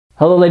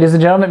Hello ladies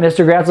and gentlemen,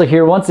 Mr. Gratzler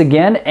here once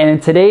again, and in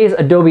today's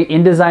Adobe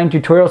InDesign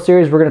tutorial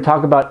series we're going to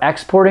talk about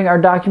exporting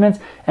our documents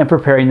and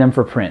preparing them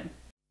for print.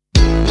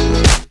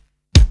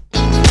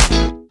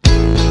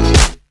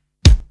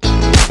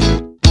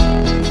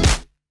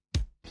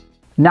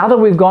 Now that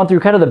we've gone through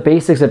kind of the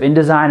basics of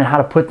InDesign and how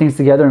to put things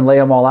together and lay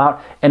them all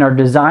out, and our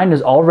design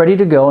is all ready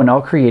to go and all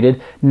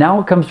created,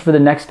 now it comes for the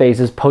next phase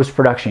is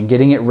post-production,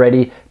 getting it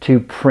ready to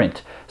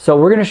print. So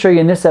we're going to show you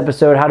in this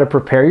episode how to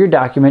prepare your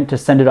document to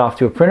send it off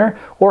to a printer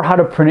or how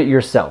to print it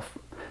yourself.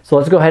 So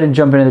let's go ahead and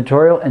jump into the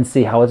tutorial and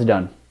see how it's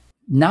done.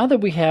 Now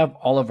that we have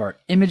all of our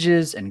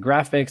images and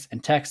graphics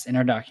and text in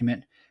our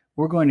document,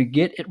 we're going to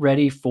get it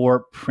ready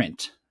for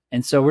print.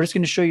 And so we're just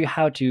going to show you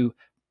how to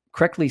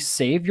correctly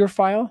save your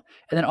file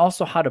and then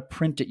also how to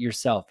print it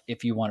yourself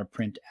if you want to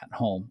print at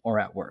home or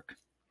at work.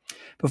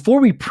 Before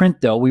we print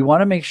though, we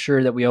want to make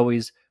sure that we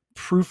always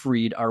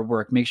proofread our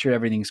work, make sure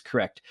everything's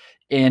correct.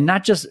 And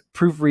not just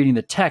proofreading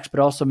the text, but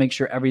also make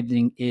sure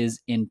everything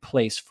is in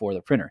place for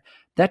the printer.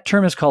 That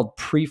term is called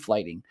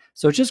preflighting.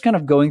 So it's just kind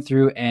of going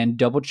through and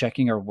double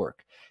checking our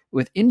work.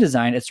 With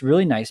InDesign, it's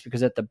really nice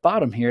because at the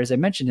bottom here, as I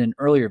mentioned in an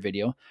earlier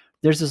video,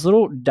 there's this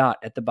little dot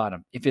at the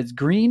bottom. If it's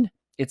green,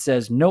 it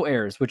says no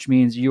errors, which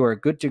means you are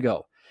good to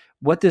go.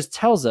 What this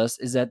tells us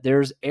is that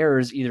there's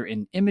errors either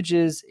in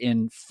images,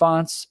 in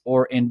fonts,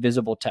 or in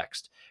visible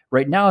text.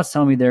 Right now, it's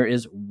telling me there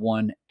is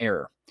one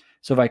error.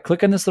 So if I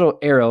click on this little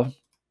arrow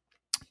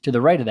to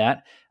the right of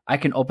that, I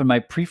can open my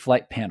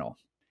pre-flight panel.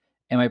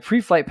 And my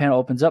pre-flight panel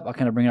opens up. I'll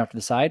kind of bring it off to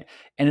the side,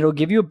 and it'll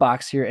give you a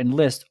box here and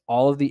list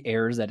all of the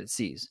errors that it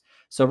sees.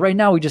 So right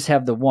now we just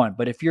have the one,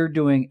 but if you're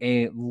doing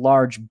a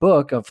large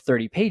book of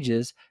 30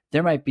 pages,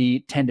 there might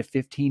be 10 to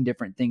 15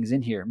 different things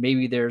in here.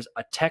 Maybe there's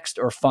a text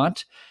or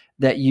font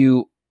that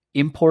you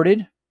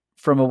imported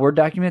from a Word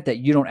document that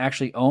you don't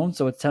actually own.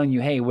 So it's telling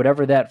you, hey,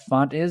 whatever that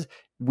font is,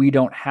 we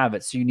don't have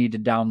it. So you need to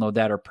download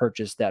that or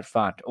purchase that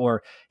font.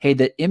 Or, hey,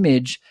 the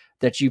image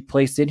that you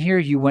placed in here,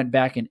 you went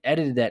back and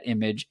edited that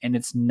image and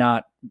it's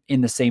not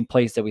in the same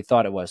place that we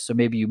thought it was. So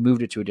maybe you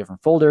moved it to a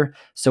different folder,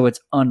 so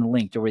it's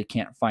unlinked or we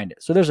can't find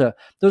it. So those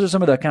are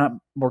some of the kind of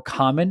more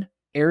common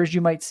errors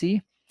you might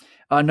see.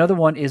 Another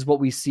one is what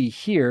we see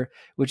here,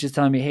 which is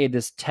telling me, hey,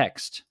 this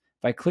text.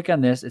 If I click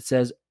on this, it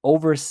says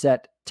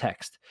overset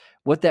text.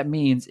 What that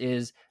means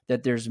is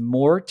that there's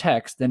more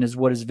text than is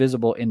what is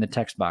visible in the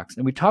text box.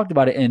 And we talked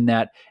about it in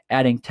that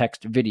adding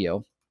text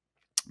video.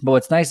 But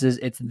what's nice is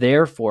it's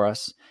there for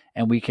us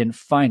and we can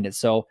find it.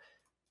 So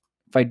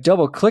if I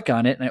double click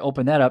on it and I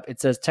open that up, it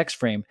says text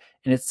frame.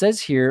 And it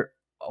says here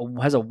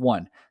has a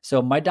 1.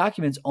 So my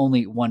document's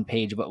only one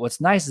page. But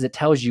what's nice is it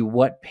tells you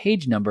what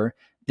page number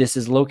this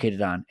is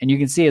located on. And you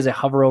can see as I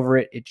hover over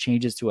it, it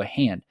changes to a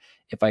hand.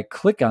 If I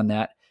click on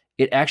that,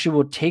 it actually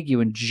will take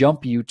you and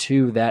jump you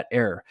to that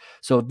error.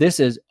 So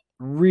this is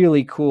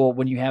really cool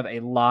when you have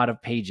a lot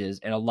of pages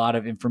and a lot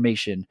of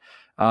information.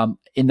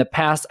 In the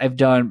past, I've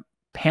done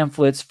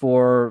pamphlets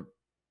for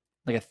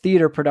like a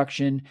theater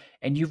production,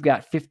 and you've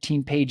got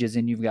 15 pages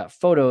and you've got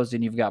photos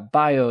and you've got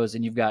bios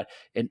and you've got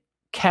a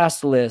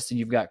cast list and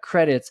you've got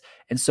credits.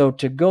 And so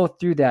to go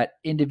through that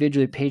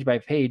individually page by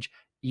page,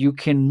 you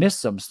can miss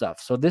some stuff.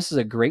 So this is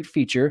a great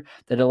feature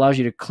that allows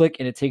you to click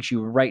and it takes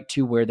you right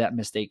to where that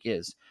mistake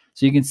is.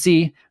 So you can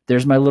see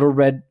there's my little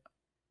red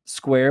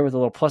square with a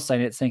little plus sign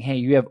in it saying, hey,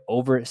 you have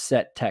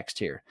overset text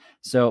here.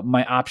 So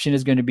my option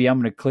is going to be, I'm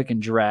going to click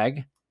and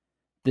drag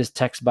this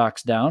text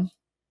box down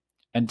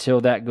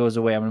until that goes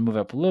away. I'm going to move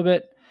it up a little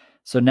bit.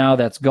 So now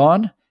that's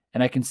gone.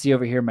 And I can see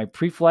over here my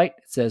pre-flight,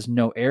 it says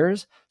no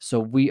errors. So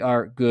we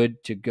are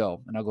good to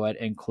go. And I'll go ahead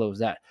and close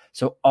that.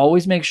 So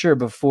always make sure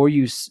before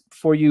you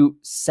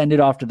send it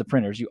off to the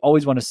printers, you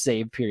always want to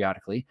save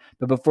periodically.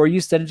 But before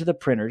you send it to the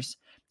printers,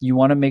 you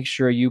want to make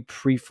sure you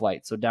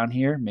pre-flight. So down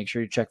here, make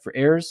sure you check for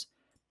errors.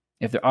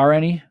 If there are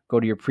any, go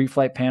to your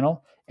pre-flight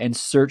panel and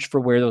search for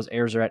where those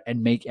errors are at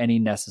and make any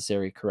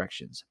necessary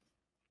corrections.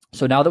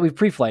 So now that we've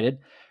pre-flighted,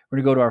 we're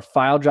going to go to our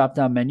file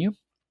drop-down menu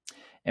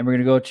and we're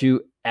going to go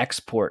to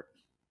export.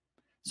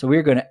 So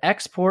we're going to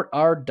export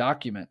our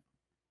document.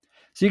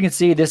 So you can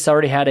see this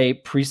already had a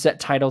preset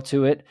title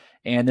to it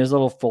and there's a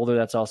little folder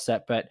that's all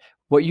set. But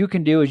what you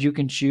can do is you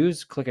can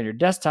choose, click on your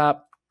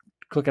desktop,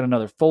 click on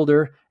another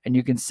folder, and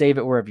you can save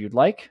it wherever you'd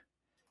like.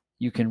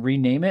 You can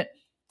rename it.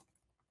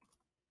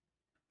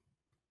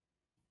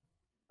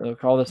 We'll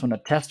call this one a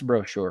test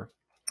brochure.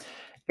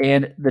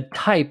 And the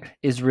type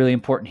is really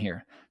important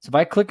here. So if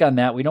I click on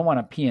that, we don't want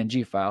a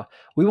PNG file.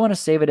 We want to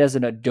save it as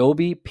an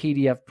Adobe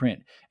PDF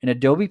print. An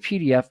Adobe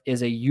PDF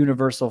is a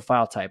universal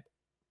file type.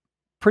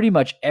 Pretty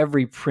much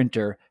every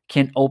printer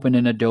can open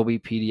an Adobe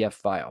PDF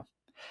file.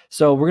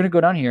 So we're going to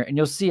go down here and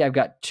you'll see I've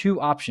got two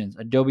options,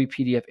 Adobe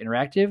PDF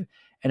Interactive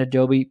and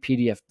Adobe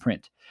PDF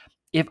Print.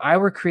 If I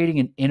were creating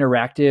an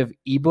interactive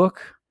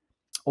ebook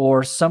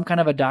or some kind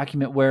of a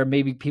document where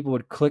maybe people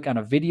would click on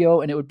a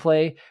video and it would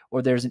play,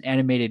 or there's an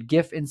animated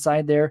GIF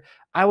inside there,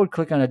 I would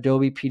click on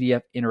Adobe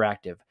PDF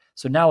Interactive.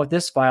 So now with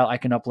this file, I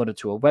can upload it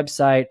to a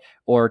website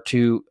or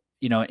to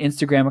an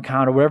Instagram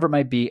account or whatever it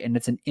might be, and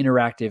it's an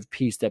interactive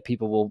piece that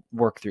people will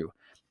work through.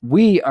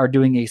 We are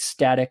doing a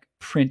static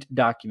print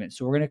document.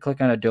 So we're going to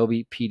click on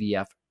Adobe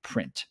PDF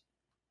Print.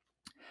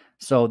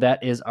 So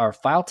that is our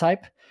file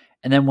type.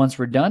 And then once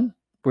we're done,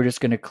 we're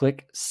just going to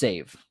click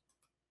Save.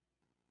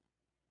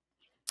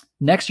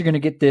 Next, you're going to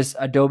get this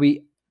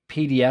Adobe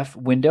PDF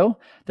window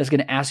that's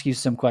going to ask you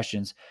some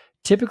questions.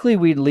 Typically,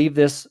 we leave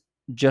this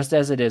just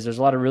as it is. There's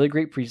a lot of really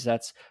great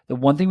presets. The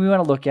one thing we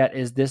want to look at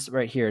is this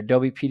right here,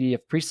 Adobe PDF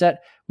preset.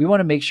 We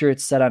want to make sure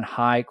it's set on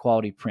high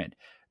quality print.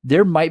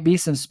 There might be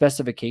some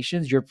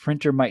specifications. Your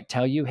printer might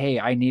tell you, hey,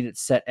 I need it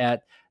set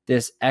at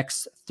this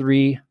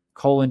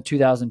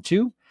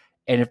X3:2002.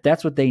 And if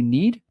that's what they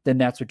need, then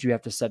that's what you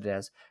have to set it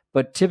as.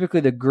 But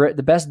typically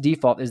the best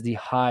default is the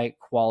high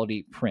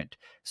quality print.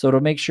 So it'll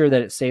make sure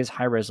that it saves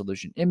high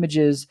resolution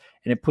images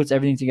and it puts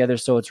everything together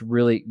so it's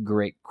really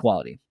great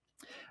quality.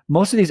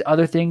 Most of these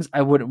other things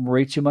I wouldn't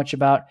worry too much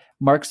about.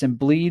 Marks and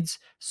bleeds.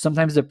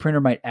 Sometimes the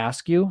printer might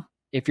ask you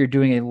if you're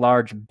doing a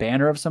large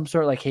banner of some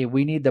sort, like, hey,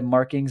 we need the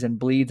markings and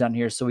bleeds on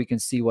here so we can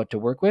see what to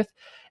work with.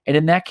 And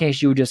in that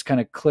case, you would just kind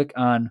of click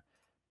on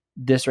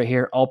this right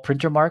here, all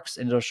printer marks,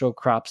 and it'll show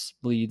crops,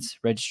 bleeds,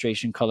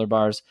 registration, color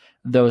bars,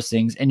 those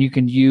things. And you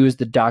can use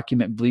the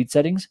document bleed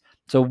settings.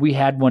 So we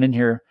had one in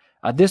here.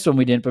 This one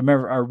we didn't, but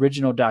remember our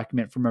original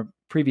document from a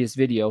previous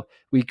video,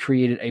 we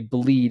created a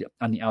bleed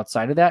on the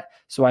outside of that.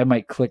 So I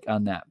might click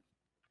on that.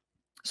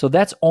 So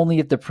that's only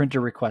if the printer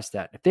requests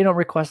that. If they don't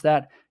request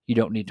that, you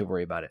don't need to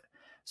worry about it.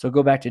 So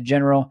go back to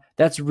general.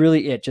 That's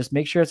really it. Just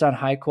make sure it's on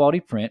high quality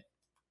print.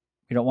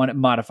 We don't want it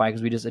modified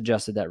because we just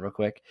adjusted that real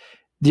quick.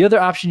 The other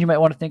option you might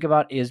want to think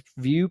about is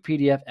view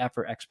PDF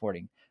after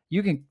exporting.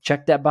 You can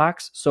check that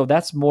box. So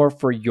that's more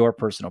for your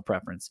personal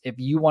preference. If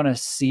you want to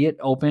see it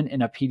open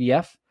in a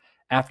PDF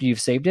after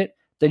you've saved it,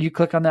 then you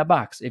click on that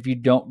box. If you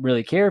don't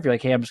really care, if you're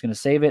like, hey, I'm just going to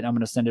save it and I'm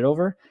going to send it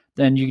over,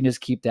 then you can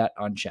just keep that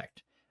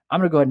unchecked. I'm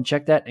going to go ahead and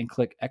check that and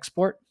click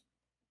export.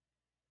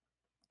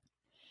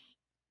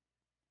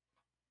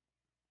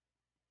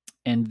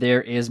 And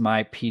there is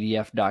my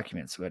PDF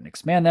document. So go ahead and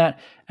expand that.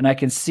 And I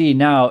can see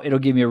now it'll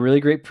give me a really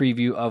great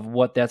preview of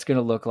what that's going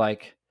to look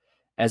like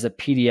as a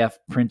PDF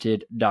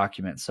printed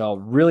document. So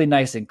really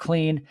nice and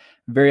clean,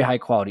 very high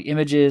quality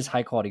images,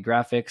 high quality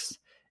graphics.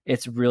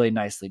 It's really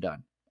nicely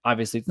done.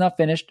 Obviously it's not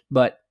finished,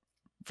 but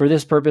for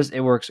this purpose, it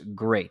works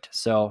great.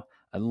 So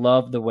I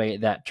love the way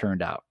that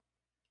turned out.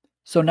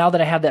 So now that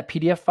I have that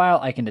PDF file,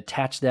 I can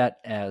attach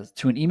that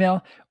to an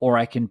email, or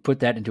I can put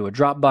that into a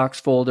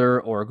Dropbox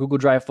folder or a Google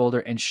Drive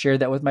folder and share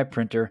that with my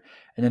printer.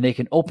 And then they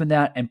can open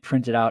that and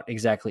print it out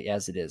exactly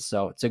as it is.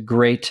 So it's a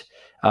great,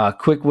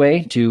 quick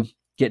way to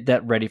get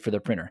that ready for the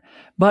printer.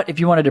 But if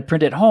you wanted to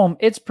print at home,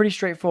 it's pretty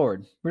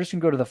straightforward. We're just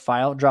gonna go to the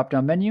File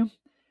drop-down menu,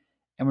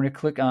 and we're gonna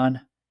click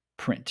on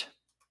Print.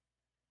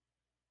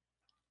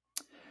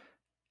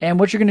 And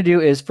what you're gonna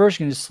do is first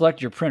you're gonna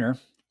select your printer.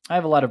 I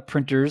have a lot of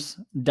printers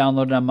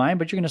downloaded on mine,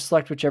 but you're going to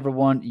select whichever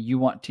one you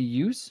want to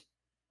use.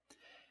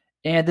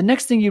 And the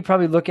next thing you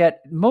probably look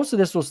at, most of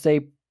this will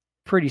stay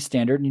pretty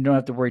standard and you don't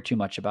have to worry too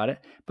much about it.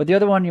 But the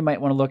other one you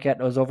might want to look at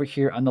is over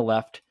here on the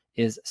left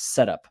is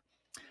setup.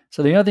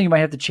 So the other thing you might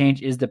have to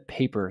change is the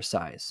paper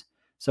size.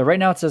 So right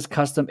now it says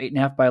custom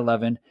 8.5 by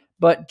 11,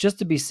 but just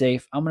to be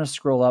safe, I'm going to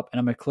scroll up and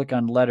I'm going to click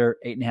on letter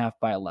 8.5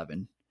 by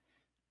 11.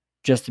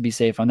 Just to be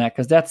safe on that,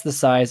 because that's the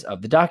size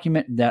of the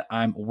document that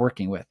I'm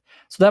working with.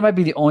 So that might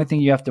be the only thing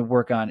you have to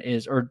work on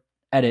or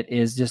edit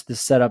is just the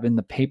setup in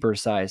the paper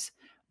size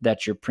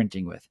that you're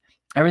printing with.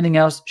 Everything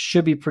else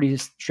should be pretty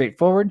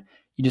straightforward.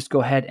 You just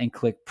go ahead and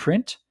click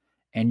print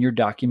and your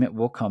document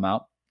will come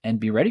out and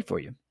be ready for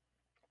you.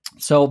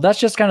 So that's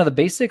just kind of the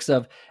basics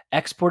of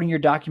exporting your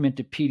document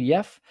to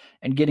PDF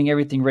and getting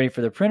everything ready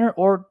for the printer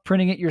or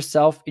printing it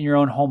yourself in your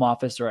own home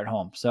office or at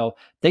home. So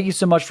thank you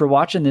so much for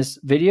watching this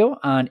video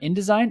on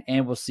InDesign,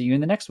 and we'll see you in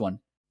the next one.